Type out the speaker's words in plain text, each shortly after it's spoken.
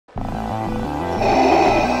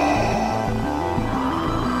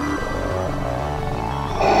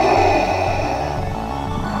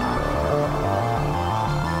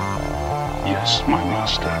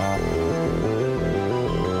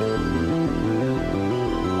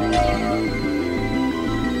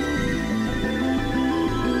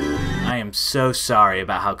am so sorry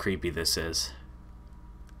about how creepy this is.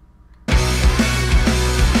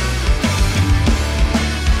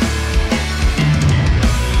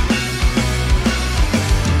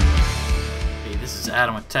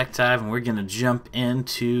 Adam with Tech Dive, and we're going to jump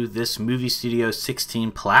into this Movie Studio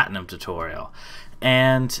 16 Platinum tutorial.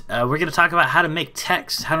 And we're going to talk about how to make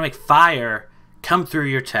text, how to make fire come through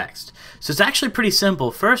your text. So it's actually pretty simple.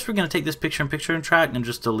 First, we're going to take this picture-in-picture track and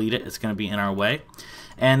just delete it. It's going to be in our way.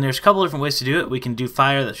 And there's a couple different ways to do it. We can do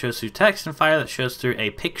fire that shows through text and fire that shows through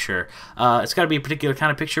a picture. It's got to be a particular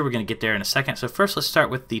kind of picture. We're going to get there in a second. So first, let's start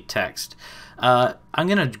with the text. I'm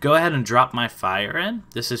going to go ahead and drop my fire in.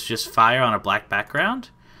 This is just fire on a black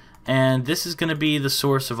background. And this is going to be the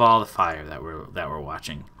source of all the fire that we're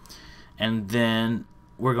watching. And then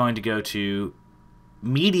we're going to go to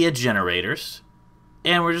Media Generators.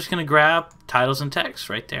 And we're just going to grab titles and text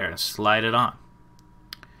right there and slide it on.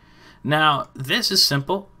 Now, this is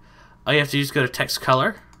simple. All you have to do is go to text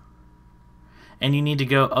color. And you need to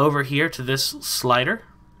go over here to this slider.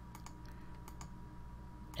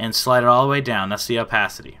 And slide it all the way down. That's the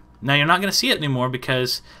opacity. Now, you're not going to see it anymore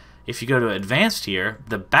because if you go to advanced here,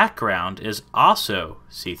 the background is also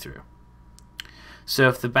see-through. So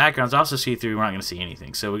if the background's also see-through, we're not going to see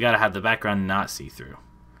anything. So we got to have the background not see-through.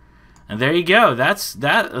 And there you go. That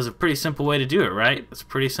is a pretty simple way to do it, right? It's a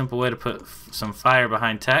pretty simple way to put some fire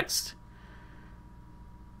behind text.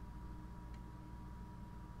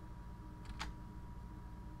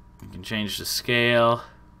 You can change the scale,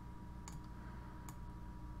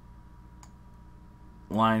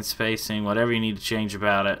 line spacing, whatever you need to change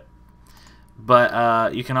about it.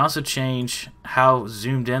 But you can also change how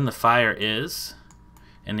zoomed in the fire is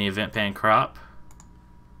in the event pan crop.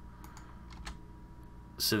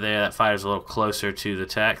 So there, that fire's a little closer to the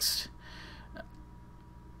text.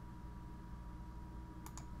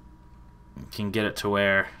 You can get it to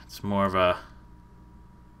where it's more of a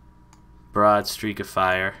broad streak of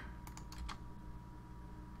fire.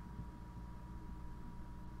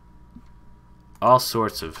 All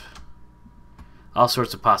sorts of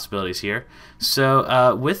possibilities here.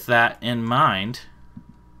 So with that in mind,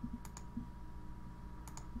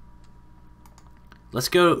 let's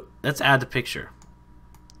add the picture.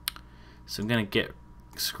 So I'm going to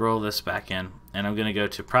scroll this back in, and I'm going to go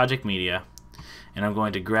to Project Media, and I'm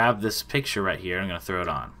going to grab this picture right here, and I'm going to throw it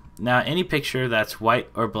on. Now, any picture that's white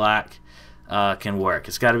or black can work.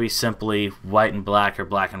 It's got to be simply white and black or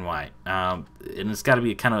black and white, and it's got to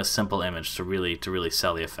be kind of a simple image to really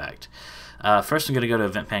sell the effect. First, I'm going to go to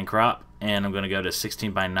Event Pan Crop, and I'm going to go to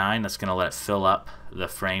 16 by 9. That's going to let it fill up the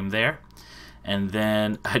frame there. And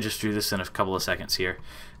then I just drew this in a couple of seconds here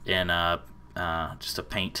in just a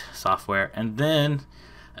paint software. And then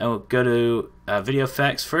I'll go to video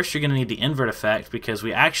effects. First, you're going to need the invert effect because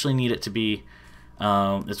we actually need it to be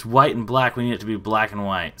it's white and black. We need it to be black and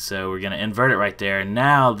white. So we're going to invert it right there. And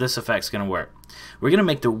now this effect's going to work. We're going to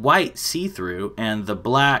make the white see-through and the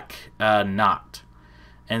black not.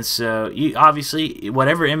 And so you obviously,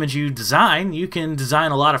 whatever image you design, you can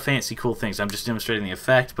design a lot of fancy cool things. I'm just demonstrating the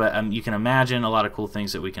effect, but you can imagine a lot of cool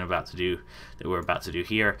things that we're about to do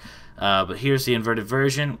here. But here's the inverted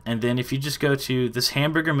version, and then if you just go to this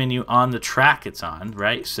hamburger menu on the track it's on,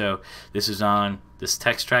 right? So this is on this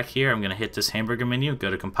text track here. I'm going to hit this hamburger menu, go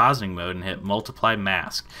to compositing mode, and hit multiply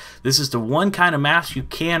mask. This is the one kind of mask you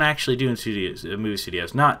can actually do in studios, movie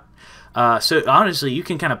studios. So honestly, you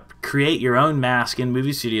can kind of create your own mask in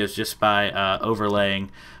movie studios just by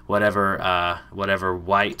overlaying whatever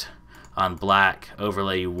white on black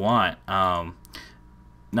overlay you want.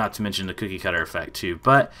 Not to mention the cookie cutter effect too.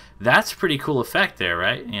 But that's a pretty cool effect there,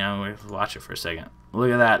 right? You know, watch it for a second. Look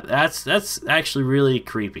at that. That's actually really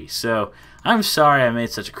creepy. So I'm sorry I made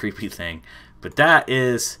such a creepy thing, but that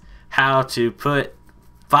is how to put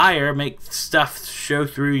fire, make stuff show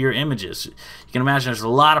through your images. You can imagine there's a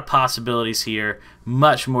lot of possibilities here,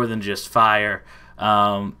 much more than just fire.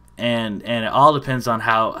 And it all depends on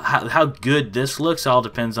how good this looks. All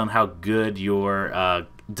depends on how good your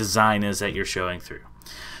design is that you're showing through.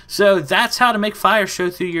 So that's how to make fire show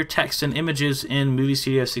through your text and images in Movie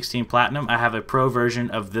Studio 16 Platinum. I have a pro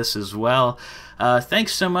version of this as well.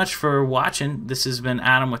 Thanks so much for watching. This has been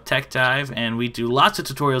Adam with Tech Dive, and we do lots of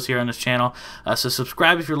tutorials here on this channel. So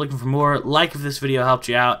subscribe if you're looking for more. Like if this video helped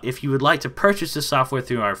you out. If you would like to purchase this software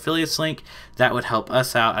through our affiliates link, that would help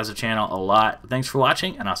us out as a channel a lot. Thanks for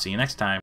watching, and I'll see you next time.